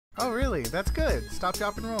Oh, really? That's good. Stop,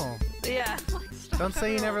 drop, and roll. Yeah. Don't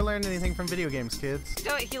say you never learned anything from video games, kids.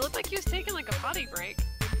 No, he looked like he was taking like a potty break.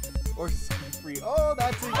 Or free. Oh,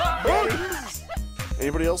 that's it.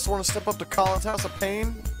 Anybody else want to step up to Colin's House of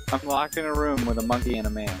Pain? I'm locked in a room with a monkey and a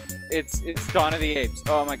man. It's Dawn of the Apes.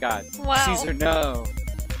 Oh my god. Wow. Caesar, no.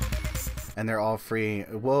 And they're all free.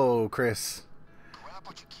 Whoa, Chris.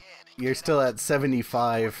 You're still at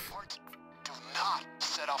 75. Do not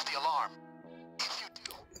set off the alarm. If you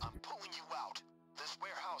do, I'm pulling you out. This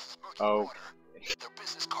warehouse is murky water. Their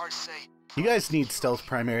business cards say You guys need stealth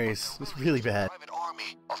primaries. It's really bad. private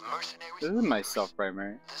army of mercenaries. This is my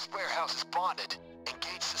self-primary. This warehouse is bonded.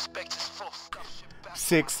 Engage suspects is full stuff shipped back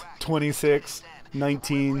 6, 26,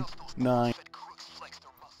 19, 9.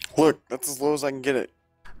 Look, that's as low as I can get it.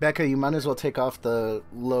 Becca, you might as well take off the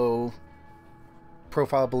low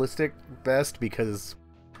profile ballistic vest because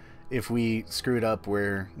if we screw it up,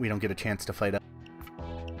 we don't get a chance to fight up.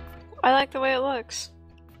 I like the way it looks.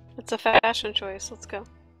 It's a fashion choice. Let's go.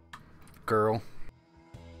 Girl.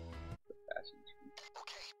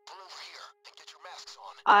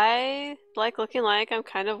 I like looking like I'm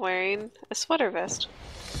kind of wearing a sweater vest.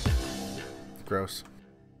 Gross.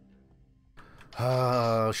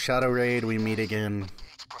 Oh, Shadow Raid, we meet again.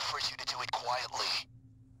 Prefers you to do it quietly.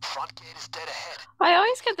 Front gate is dead ahead. I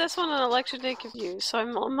always get this one on Election Day Confused, so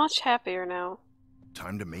I'm much happier now.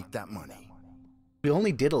 Time to make that money. We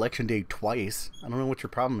only did Election Day twice. I don't know what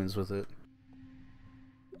your problem is with it.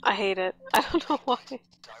 I hate it. I don't know why.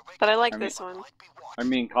 But I like this one. I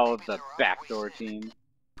mean, call it the backdoor team.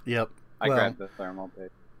 Yep. I well, grabbed the thermal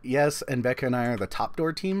pick. Yes, and Becca and I are the top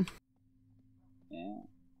door team. Yeah.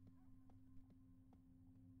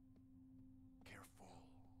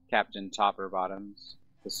 Captain Topper Bottoms,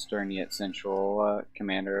 the stern yet sensual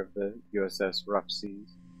commander of the USS Rough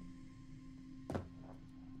Seas.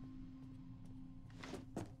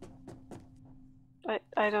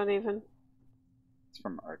 I don't even. It's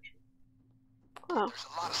from Archer. Oh. There's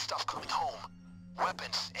a lot of stuff coming home.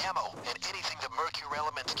 Weapons, ammo, and anything the Mercury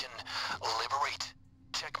elements can liberate.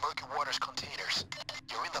 Check Murky Water's containers.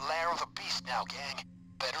 You're in the lair of the beast now, gang.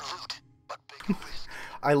 Better loot, but bigger risk.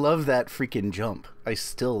 I love that freaking jump. I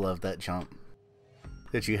still love that jump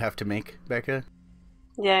that you have to make, Becca.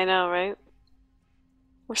 Yeah, I know, right?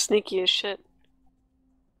 We're sneaky as shit.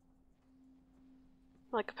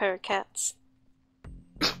 Like a pair of cats.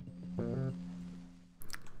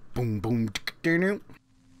 Boom, boom, do.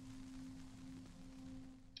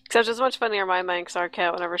 Except it's much funnier in my mind because our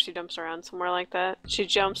cat, whenever she jumps around somewhere like that, she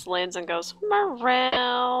jumps, lands, and goes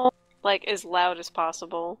meow, like as loud as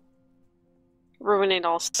possible, ruining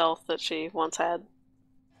all stealth that she once had.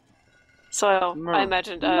 So I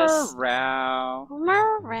imagined us. Meow.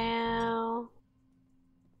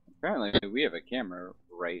 Apparently, we have a camera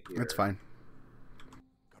right here. That's fine.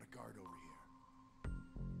 Got a guard over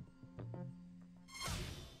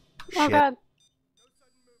here. Oh god.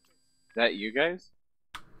 Is that you guys?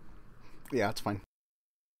 Yeah, it's fine.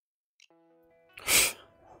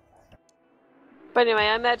 But anyway,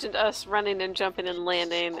 I imagined us running and jumping and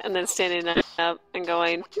landing, and then standing up and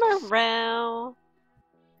going meow.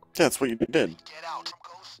 That's what you did. Get out.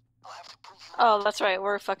 Ghost. I'll have to prove you. Oh, that's right.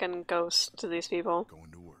 We're fucking ghosts to these people.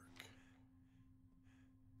 Going to work.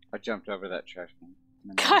 I jumped over that trash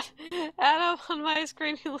can. God, Adam, on my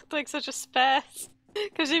screen, he looked like such a spaz.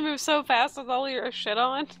 Because he moved so fast with all your shit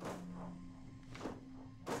on.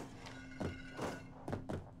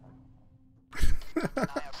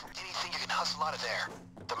 Anything you can hustle out of there.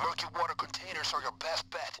 The Murky Water containers are your best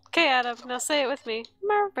bet. Okay, Adam, now say it with me.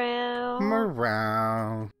 Meow.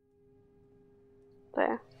 Morale.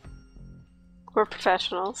 There. We're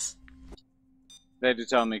professionals. They had to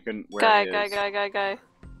tell me he couldn't wear Guy.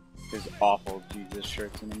 his awful Jesus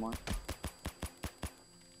shirts anymore.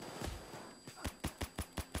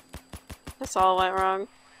 This all went wrong.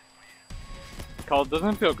 Call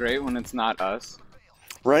doesn't feel great when it's not us.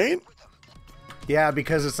 Right? Yeah,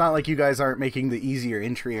 because it's not like you guys aren't making the easier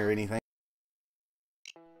entry or anything.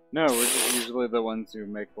 No, we're just usually the ones who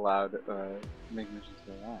make missions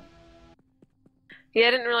go loud. Yeah,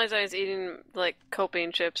 I didn't realize I was eating, like,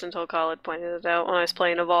 coping chips until Khaled pointed it out when I was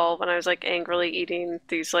playing Evolve, and I was, like, angrily eating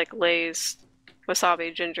these, like, Lay's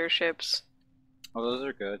wasabi ginger chips. Oh, those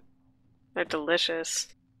are good. They're delicious.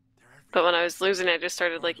 But when I was losing, I just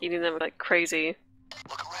started, like, eating them like crazy.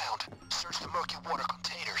 Look around. Search the Murky Water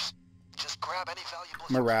containers. Just grab any valuables.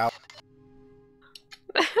 Morale.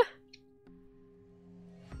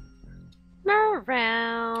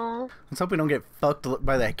 Morale. Let's hope we don't get fucked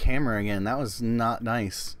by that camera again. That was not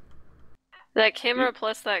nice. That camera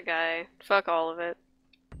plus that guy. Fuck all of it.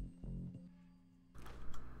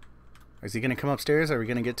 Is he gonna come upstairs? Are we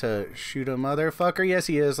gonna get to shoot a motherfucker? Yes,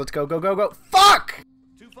 he is. Let's go, go, go, go. Fuck!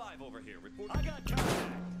 2-5 over here. Report. I got contact.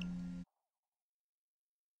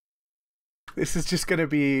 This is just gonna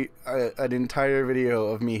be an entire video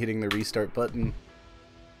of me hitting the restart button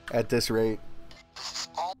at this rate.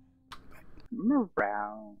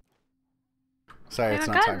 Morale. Sorry, I it's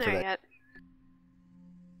haven't not gotten time for there that. yet.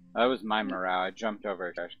 That was my morale. I jumped over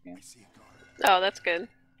a trash can. Oh, that's good.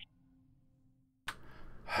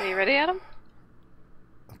 Are you ready, Adam?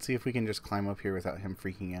 Let's see if we can just climb up here without him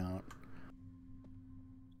freaking out.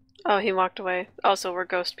 Oh, he walked away. Also, we're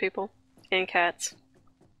ghost people. And cats.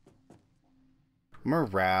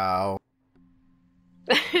 Morale.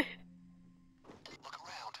 Look around.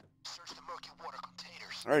 Search the murky water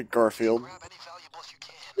containers. Alright, Garfield. Grab any valuables you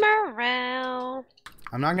can. Morale.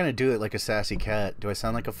 I'm not gonna do it like a sassy cat. Do I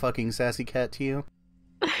sound like a fucking sassy cat to you?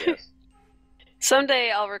 Yes.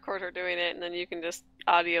 Someday I'll record her doing it, and then you can just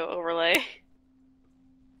audio overlay.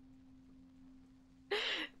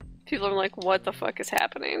 People are like, what the fuck is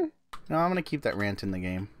happening? No, I'm gonna keep that rant in the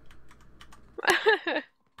game.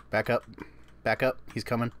 Back up. Back up. He's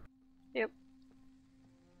coming. Yep.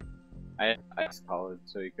 I called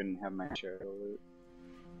so you couldn't have my share of loot.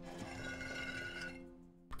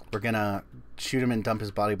 We're gonna shoot him and dump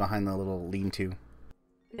his body behind the little lean-to.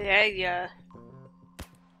 Yeah.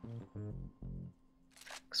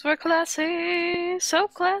 'Cause we're classy. So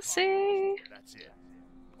classy. That's it.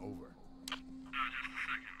 Over.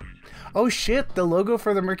 Oh shit! The logo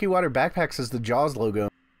for the Murky Water backpacks is the Jaws logo.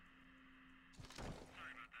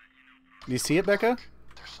 Do you see it, Becca?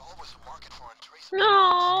 There's always a market for untraceable.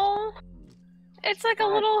 No. It's like a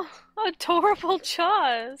little adorable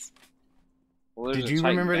Jaws. Well, there's Did a you Titan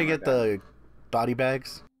remember to camera get down the body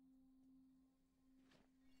bags?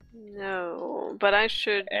 No, but I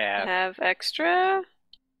should there. have extra.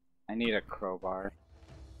 I need a crowbar.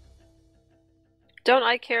 Don't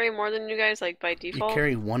I carry more than you guys, like by You default?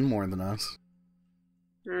 carry one more than us.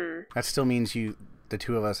 Hmm. That still means the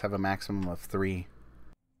two of us, have a maximum of 3.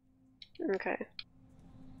 Okay.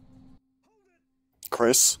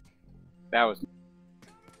 Chris? That was.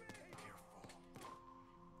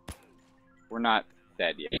 We're not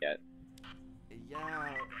dead yet. Yeah,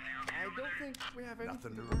 I don't think we have anything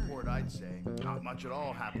Nothing to to report, I'd say. Not much at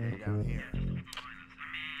all happening down here.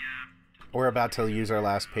 We're about to use our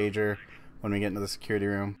last pager when we get into the security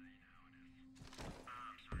room.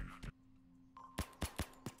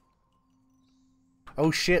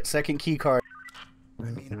 Oh shit, second key card. I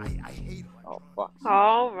mean, I hate it. Oh fuck.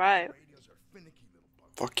 All right. Radios are finicky little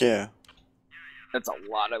bugs. Fuck yeah. That's a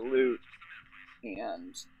lot of loot.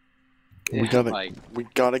 And We gotta, like we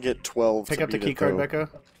gotta get 12 Pick to up the beat key it, card, though. Becca.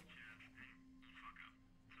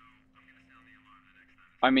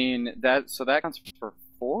 I mean that that counts for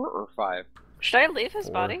 4 or 5. Should I leave his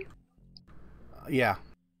 4. body? Yeah.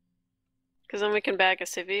 Because then we can bag a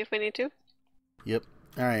civvy if we need to. Yep.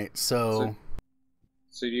 Alright, so...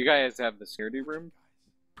 So you guys have the security room?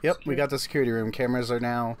 Yep, we got the security room. Cameras are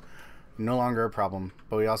now no longer a problem.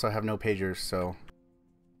 But we also have no pagers, so...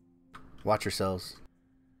 Watch yourselves.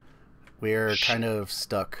 We are kind of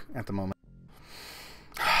stuck at the moment.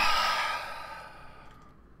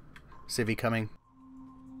 Civvy coming.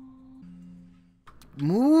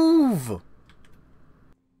 Move!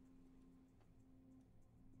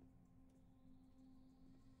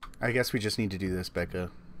 I guess we just need to do this,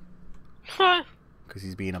 Becca. Huh. Because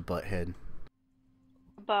he's being a butthead.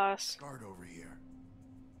 Boss. Guard over here.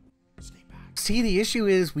 Stay back. See, the issue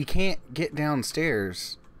is we can't get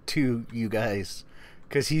downstairs to you guys.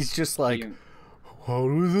 Because he's just like, You, how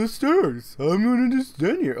are the stairs? I'm gonna just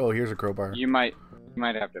stand here. Oh, here's a crowbar. you might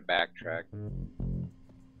have to backtrack.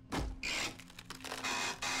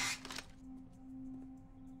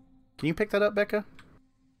 Can you pick that up, Becca?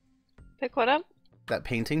 Pick what up? That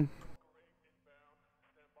painting?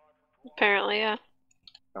 Apparently, yeah.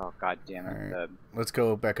 Oh god damn it. Alright. Let's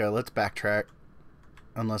go, Becca. Let's backtrack.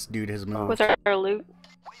 Unless dude has moved. With our loot.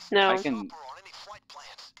 No. I can On any flight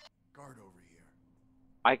plans. Guard over here.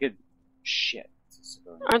 I could shit.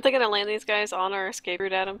 Aren't they gonna land these guys on our escape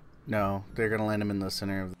route, Adam? No, they're gonna land him in the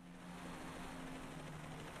center of the...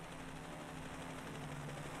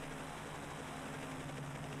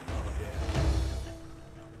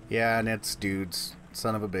 Yeah, and it's dudes.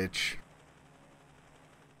 Son of a bitch.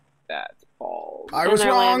 That's balls. I And was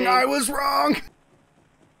they're wrong! landing. I was wrong!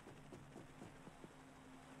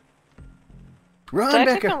 Run, Did I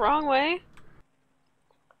take Becca! the wrong way?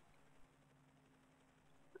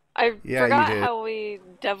 I Yeah, you forgot did. how we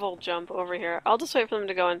devil jump over here. I'll just wait for them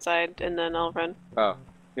to go inside and then I'll run. Oh,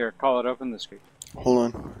 here, call it. Open the crate.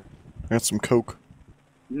 Hold on. I got some coke.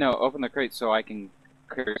 No, open the crate so I can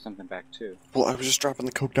carry something back too. Well, I was just dropping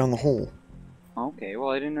the coke down the hole. Okay, well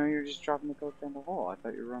I didn't know you were just dropping the coke down the hole. I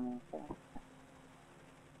thought you were running with that.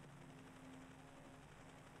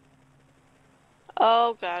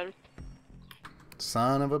 Oh god.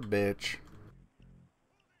 Son of a bitch.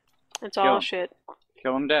 It's Kill all him. shit.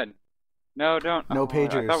 Kill him dead. No, don't. No I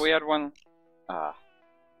pagers. thought we had one. I'll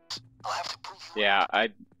have to prove you Yeah,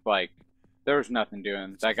 there was nothing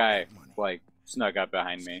doing. That guy, snuck up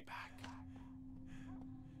behind me.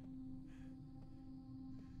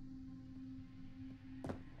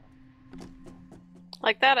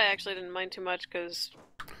 Like that I actually didn't mind too much because...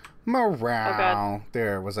 Morale.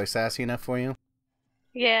 There, was I sassy enough for you?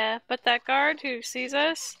 Yeah, but that guard who sees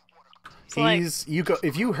us... it's like, He's you go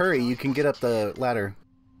if you hurry, you can get up the ladder.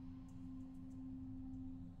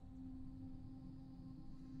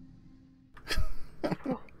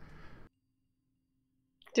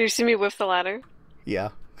 do you see me whiff the ladder? Yeah.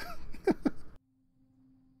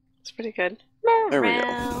 It's pretty good. There we go.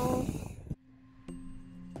 Morale.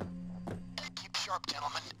 keep sharp,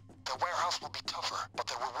 gentlemen. The warehouse will be tougher, but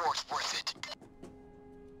the reward's worth it.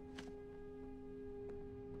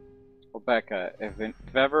 Well, Becca, if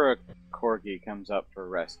ever a corgi comes up for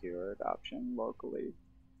rescue or adoption locally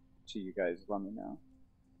to you guys, let me know.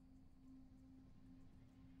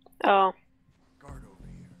 Oh. Guard over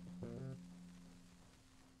here.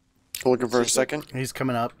 Looking for a second? He's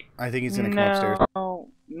coming up. I think he's gonna come upstairs. No,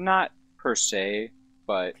 not per se,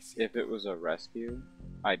 but if it was a rescue,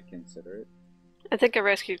 I'd consider it. I think a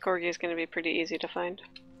rescued corgi is going to be pretty easy to find.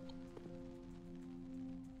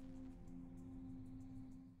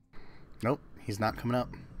 Nope, he's not coming up.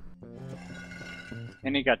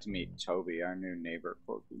 And he got to meet Toby, our new neighbor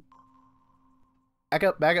corgi. Back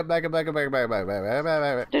up, back up, back up, back up, back up, back up, back up, back up,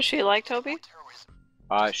 back up. Does she like Toby?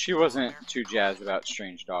 She wasn't too jazzed about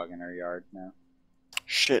strange dog in her yard, no.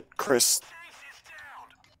 Shit, Chris.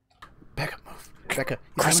 Back up, move. Back up.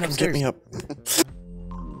 He's Chris, coming come get me up.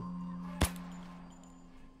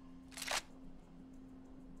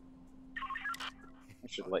 I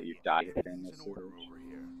should let you die here in this It's an order sewage. over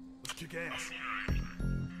here. Let's kick ass.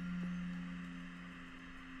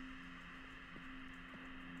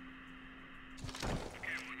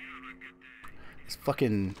 This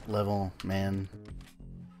fucking level, man.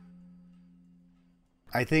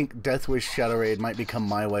 I think Death Wish Shadow Raid might become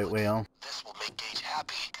my white whale. This will make Gage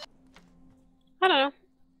happy. I don't know.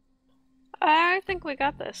 I think we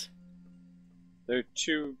got this. There are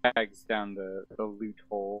 2 bags down the loot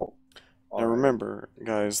hole. Now remember,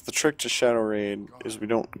 guys, the trick to Shadow Raid is we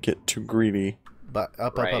don't get too greedy. But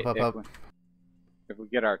up, Right, up, up, up, up. If we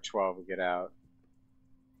get our 12, we get out.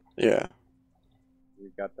 Yeah. We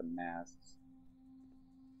got the masks.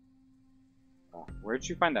 Oh, where'd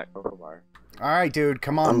you find that cocoa bar? Alright, dude,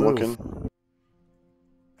 come on, I'm move. looking.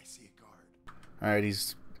 I see a guard. Alright,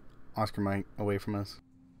 he's Oscar Mike away from us.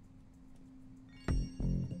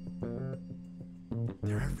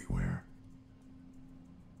 They're everywhere.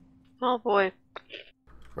 Oh boy.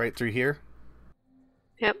 Right through here.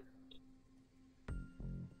 Yep.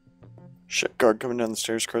 Shit, guard coming down the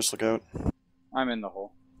stairs, Chris, look out. I'm in the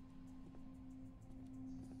hole.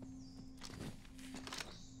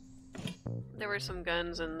 There were some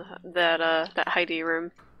guns in that Heidi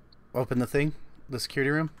room. Open the thing. The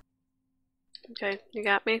security room. Okay, you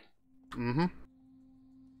got me? Mm-hmm.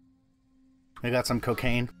 We got some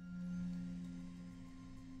cocaine.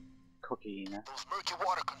 Cocaine. Those murky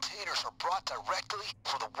water containers are brought directly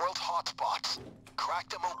from the world's hotspots. Crack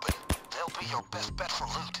them open. They'll be your best bet for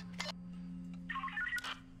loot.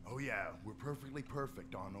 Oh yeah, we're perfectly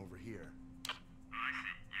perfect on over here.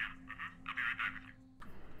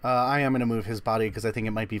 I am gonna move his body because I think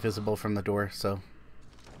it might be visible from the door, so.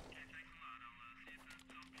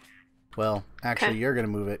 Well, actually, Okay. you're gonna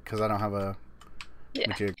move it because I don't have a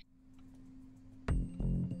majig.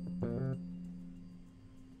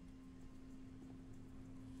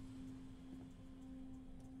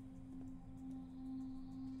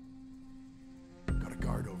 Got a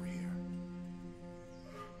guard over here.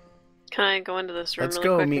 Can I go into this room Let's really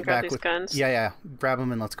go quick meet and grab back these with. guns? Yeah, yeah. Grab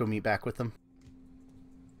them and let's go meet back with them.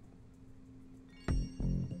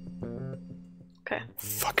 Okay.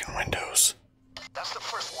 Fucking windows. That's the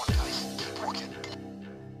first one, guys. Keep working.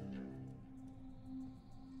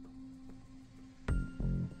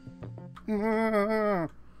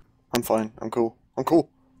 I'm fine. I'm cool. I'm cool.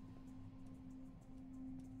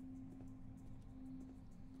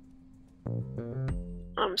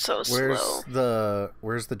 I'm so Where's slow.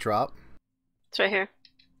 the drop? It's right here.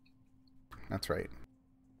 That's right.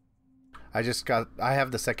 I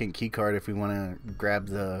have the second key card if we want to grab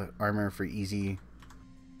the armor for easy.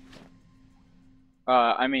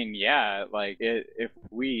 I mean, yeah, like, if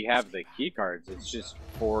we have the key cards, it's just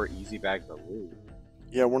 4 easy bags of loot.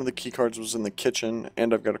 Yeah, one of the key cards was in the kitchen,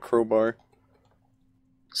 and I've got a crowbar.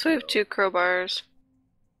 So we have 2 crowbars.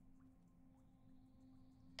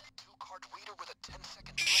 Two-card reader with a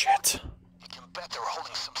 10-second Shit. You can bet they're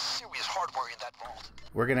holding some serious hardware in that vault.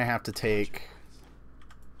 We're gonna have to take...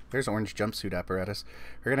 There's orange jumpsuit apparatus.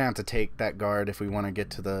 We're gonna have to take that guard if we want to get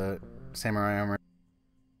to the samurai armor.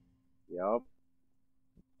 Yup.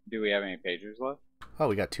 Do we have any pagers left? Oh,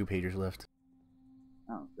 we got 2 pagers left.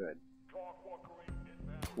 Oh, good.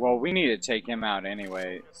 Well, we need to take him out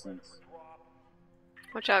anyway, since...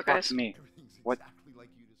 Watch out, guys. Fuck me. What?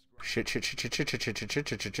 Shit, shit, shit, shit, shit, shit, shit, shit,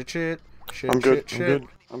 shit, shit, shit, shit. I'm good. Shit, I'm shit. good.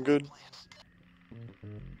 I'm good.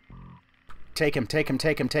 Take him, take him,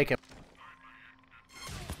 take him, take him.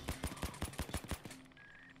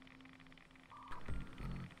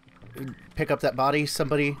 Pick up that body,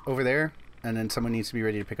 somebody over there, and then someone needs to be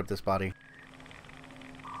ready to pick up this body.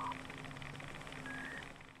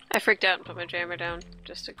 I freaked out and put my jammer down.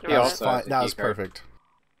 Just ignore He that. also has a That was key card. perfect.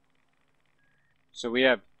 So we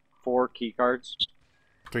have 4 key cards.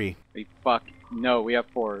 3. No, we have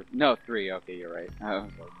 4. No, 3. Okay, you're right. I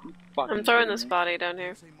was like, you fucking I'm throwing kidding this me? body down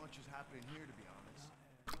here. Say much is happening here, to be honest.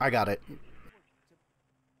 I got it.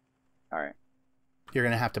 Alright. You're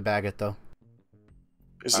gonna have to bag it though.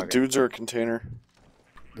 Is it Okay. dudes or a container?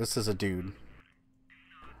 This is a dude.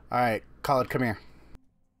 Alright, Khaled, come here.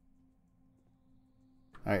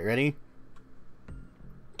 Alright, ready?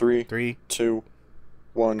 3, 3. 2,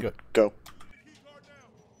 1, Good. go.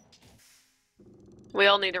 We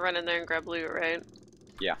all need to run in there and grab loot, right?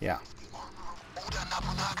 Yeah. Oda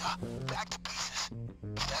Nobunaga, back to pieces.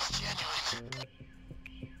 That's genuine.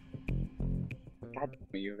 God,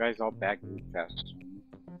 you guys all bagged loot fast.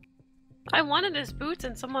 I wanted his boots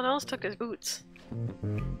and someone else took his boots.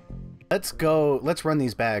 Let's go. Let's run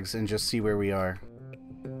these bags and just see where we are.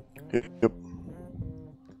 Yep.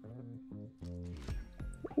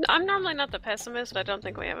 I'm normally not the pessimist, but I don't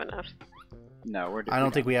think we have enough. No, we're I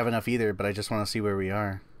don't think we have enough either, but I just want to see where we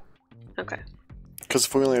are. Okay. Because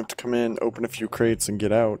if we only have to come in, open a few crates, and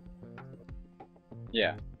get out.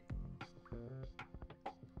 Yeah.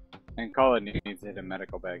 And Colin needs to hit a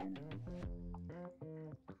medical bag.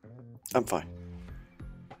 I'm fine.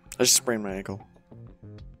 I just sprained my ankle.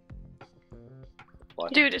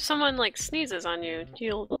 Dude, if someone like sneezes on you,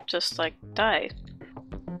 you'll just like die.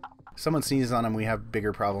 Someone sneezes on him, we have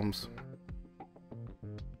bigger problems.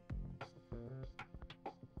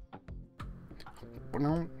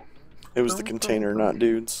 It was the container, not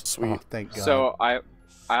dudes. Sweet. Oh, thank God. So I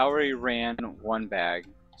already ran 1 bag.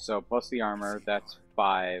 So plus the armor, that's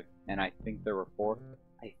 5. And I think there were 4.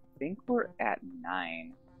 I think we're at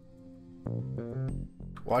 9.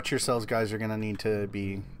 Watch yourselves, guys. You're gonna need to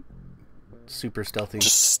be super stealthy.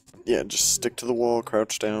 Just stick to the wall,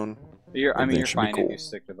 crouch down. I mean, you're should be fine cool. if you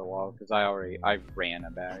stick to the wall, because I ran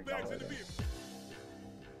a bag already.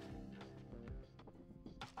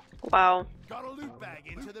 Wow, Got a loot bag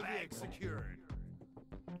into the rig secured.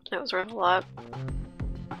 that was worth a lot.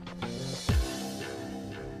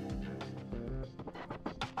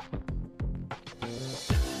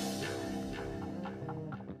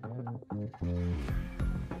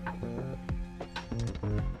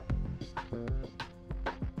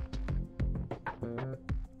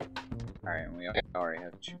 Alright, and we already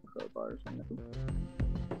have 2 crowbars.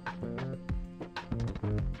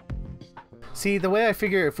 See, the way I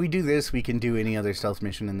figure, if we do this, we can do any other stealth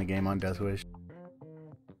mission in the game on Death Wish.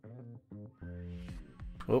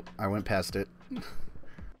 Oh, I went past it.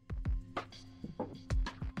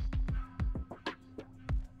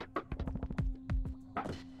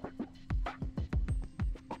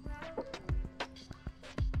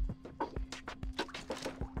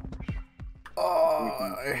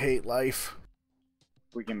 Oh, I hate life.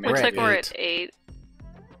 We can Looks make like we're at at 8.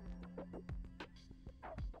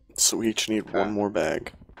 So we each need 1 more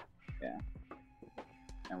bag.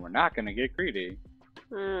 and we're not gonna get greedy.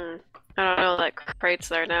 I don't know, that crate's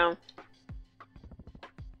there now.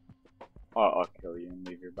 I'll kill you and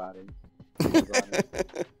leave your body.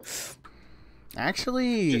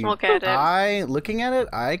 Actually, Just look at it. looking at it,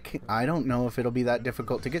 I don't know if it'll be that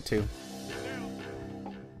difficult to get to.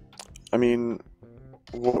 I mean,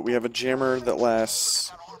 we have a jammer that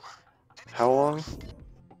lasts how long?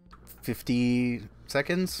 50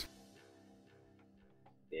 seconds?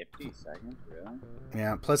 50 seconds, really?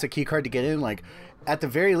 Yeah, plus a key card to get in. Like, at the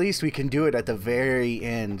very least, we can do it at the very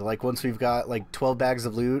end. Like, once we've got, like, 12 bags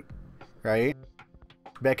of loot, right?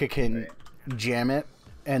 Becca can jam it,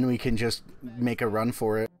 and we can just make a run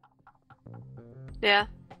for it. Yeah.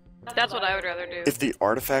 That's what I would rather do. If the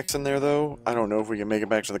artifact's in there, though, I don't know if we can make it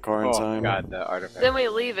back to the car in Oh time. god, the artifact. Then we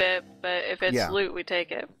leave it, but if it's Yeah. loot, we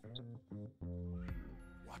take it.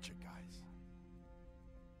 Watch it, guys.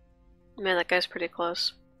 Man, that guy's pretty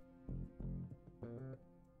close.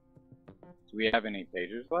 Do we have any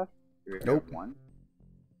pagers left? Do we have Nope. one?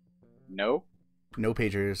 No? No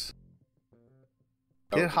pagers.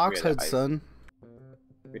 Oh, Get 'cause we Hawk's had to Head, ice- son.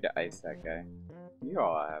 We had to ice that guy. You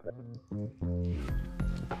all have it.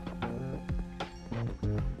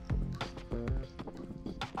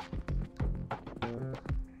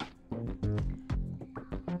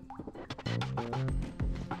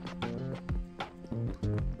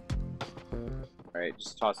 Alright,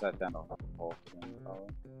 just toss that down the hole for them, probably.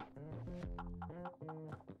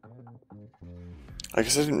 I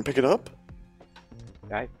guess I didn't pick it up?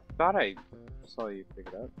 I thought I saw you pick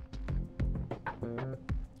it up.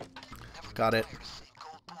 Got it.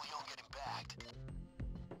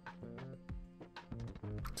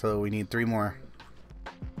 So we need 3 more.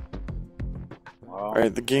 Well, Alright, I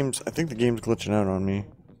think the game's glitching out on me.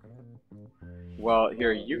 well,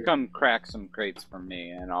 here, you come crack some crates for me,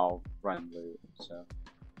 and I'll run loot, so...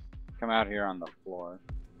 Come out here on the floor.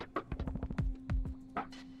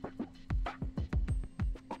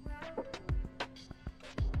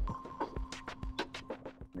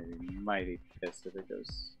 Maybe mighty pissed if it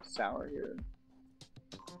goes sour here.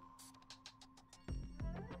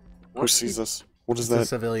 Who sees us? What is It's a that?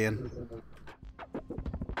 civilian.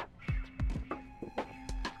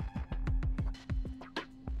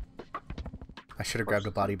 I should have grabbed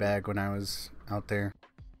a body bag when I was out there.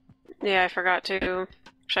 Yeah, I forgot to.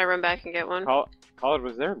 Should I run back and get one? Collard,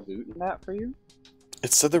 was there loot in that for you?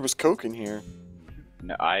 It said there was coke in here.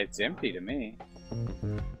 No, it's empty to me.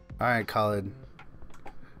 Alright, Khalid.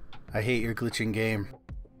 I hate your glitching game.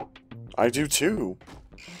 I do too.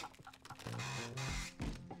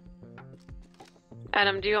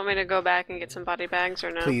 Adam, do you want me to go back and get some body bags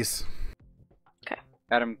or no? Please.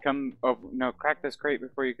 Adam, come. Oh no! Crack this crate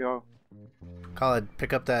before you go. Khalid,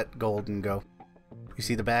 pick up that gold and go. You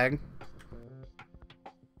see the bag?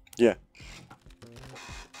 Yeah.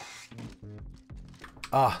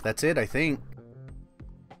 Oh, that's it, I think.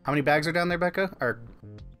 How many bags are down there, Becca? Or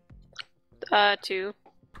 2.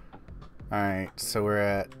 alright, so we're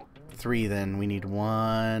at 3 then. We need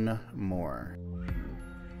 1 more.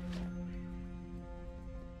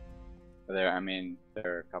 There, I mean,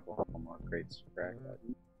 there are a couple more crates to crack.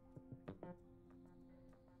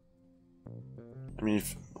 I mean,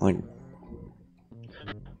 if, like...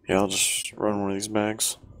 Yeah, I'll just run one of these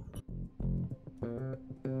bags.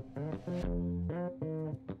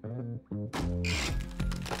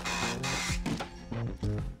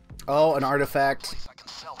 Oh, an artifact.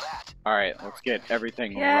 All right, let's get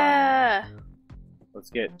everything running. Yeah! Let's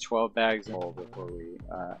get 12 bags full before we.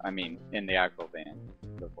 I mean, in the actual van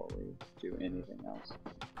before we do anything else.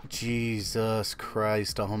 Jesus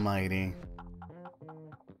Christ almighty.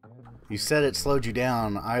 You said it slowed you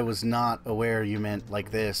down. I was not aware you meant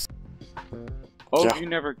like this. Oh, Yeah. have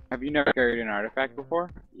you never carried an artifact before?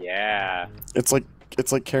 Yeah. It's like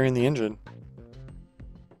carrying the engine.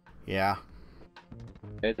 Yeah.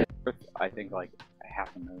 It's worth, I think, like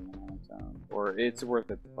 $500,000 on its own, or it's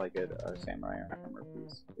worth it like a samurai armor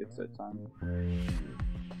piece. It's a ton.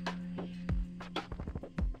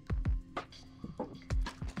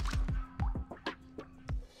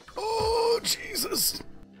 Oh, Jesus.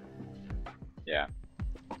 Yeah.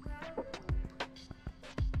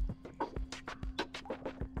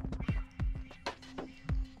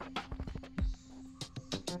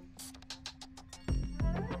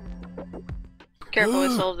 Careful, we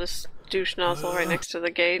still have this douche nozzle right next to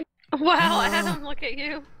the gate. Wow, Adam, look at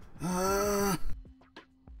you.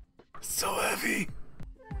 So heavy.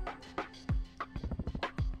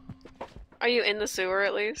 Are you in the sewer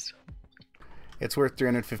at least? It's worth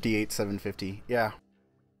 358,750. Yeah.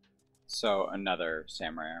 So another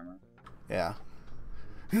samurai armor. Yeah.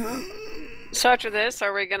 So after this,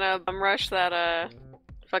 are we gonna bum rush that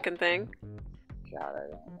fucking thing? God, I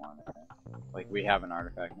don't want it. Like, we have an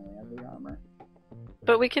artifact and we have the armor.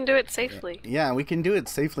 But we can do it safely. Yeah, we can do it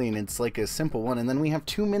safely, and it's like a simple one, and then we have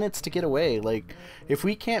 2 minutes to get away. Like, if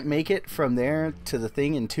we can't make it from there to the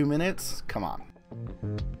thing in 2 minutes, come on.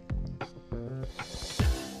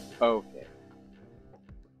 Okay.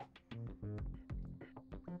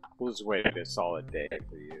 We'll just wait a solid day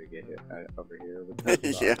for you to get over here. With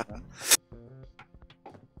this Yeah. artifact.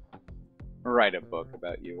 Write a book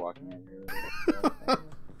about you walking over here.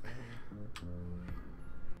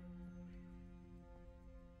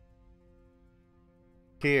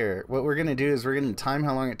 Here, what we're gonna do is we're gonna time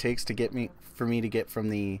how long it takes to get for me to get from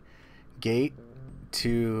the gate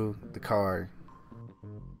to the car.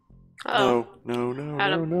 Oh.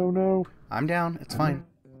 No. I'm down. It's fine.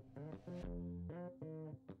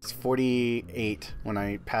 It's 48 when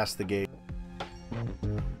I pass the gate.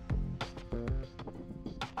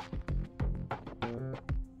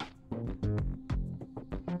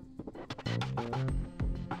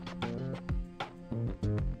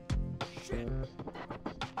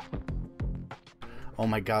 Oh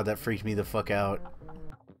my god, that freaked me the fuck out.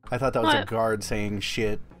 I thought that was a What? guard saying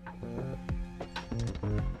shit.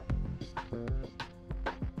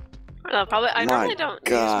 No, probably. I My normally don't use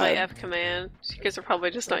God. my F command. You guys are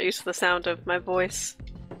probably just not used to the sound of my voice.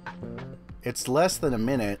 It's less than a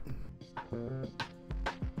minute.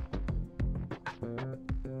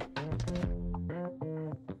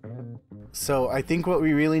 So I think what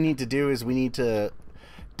we really need to do is we need to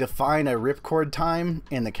define a ripcord time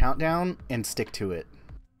in the countdown and stick to it.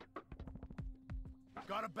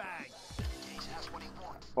 Got a bag.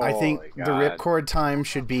 I think Holy the God. ripcord time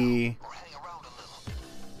should be,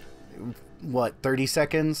 what, 30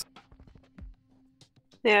 seconds?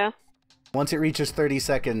 Yeah. Once it reaches 30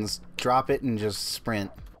 seconds, drop it and just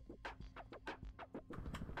sprint.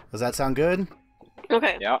 Does that sound good?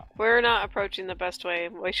 Okay. Yeah. We're not approaching the best way.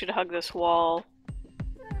 We should hug this wall.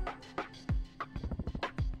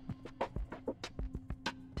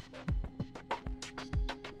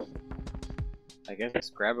 I guess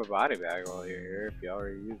just grab a body bag while you're here if you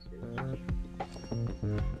already used it.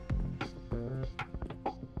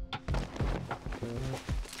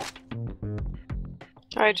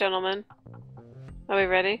 Alright, gentlemen. Are we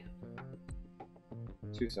ready?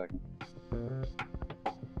 2 seconds.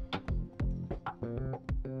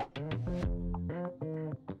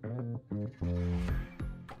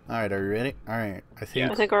 Alright, are you ready? Alright, I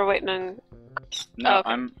think... I think we're waiting on... No,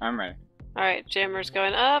 Oh, okay. I'm ready. Alright, jammer's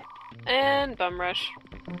going up, and bum rush.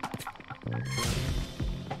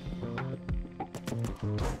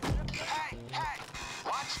 Hey,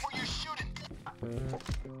 watch where you're shooting.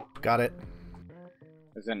 Got it.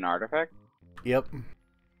 Is it an artifact? Yep.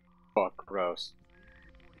 Fuck, gross.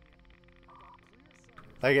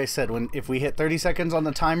 Like I said, if we hit 30 seconds on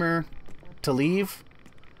the timer to leave,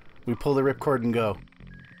 we pull the ripcord and go.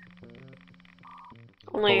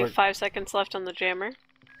 Only Forward. 5 seconds left on the jammer.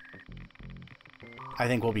 I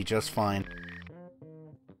think we'll be just fine.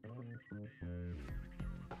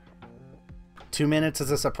 2 minutes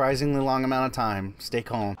is a surprisingly long amount of time. Stay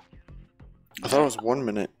calm. I thought it was 1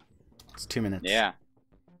 minute. It's 2 minutes. Yeah.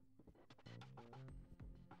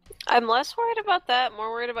 I'm less worried about that,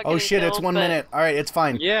 more worried about Oh getting shit, it's killed, 1 but- minute. Alright, it's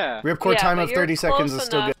fine. Yeah. Ripcord Yeah, time but of you're 30 seconds close is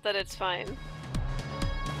still enough good. that it's fine.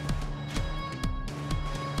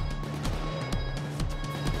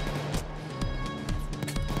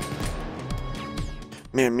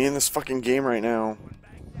 Man, me in this fucking game right now.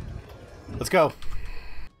 Let's go.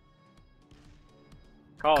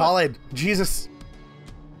 Call it. Jesus.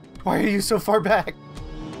 Why are you so far back?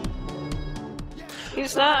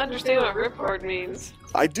 He's not understanding what ripcord means.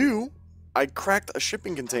 I do. I cracked a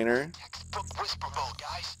shipping container. Book whisper mode,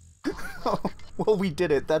 guys. Well, we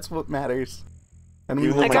did it. That's what matters. And we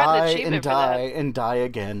You will I got an die achievement and for that. die and die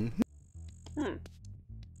again.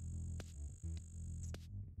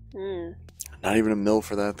 Not even a mill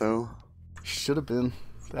for that, though. Should have been.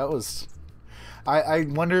 That was... I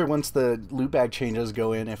wonder once the loot bag changes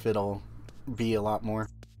go in if it'll be a lot more.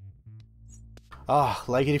 Ah,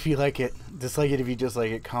 like it if you like it. Dislike it if you dislike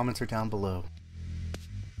it. Comments are down below.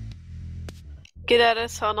 Get at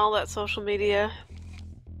us on all that social media.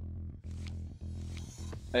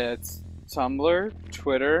 It's Tumblr,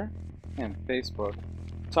 Twitter, and Facebook.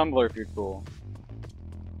 Tumblr if you're cool.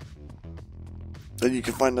 Then you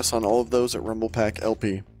can find us on all of those at RumblePack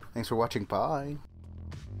LP. Thanks for watching. Bye.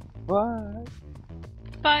 What?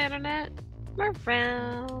 Bye, Internet.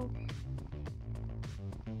 Around.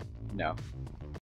 No.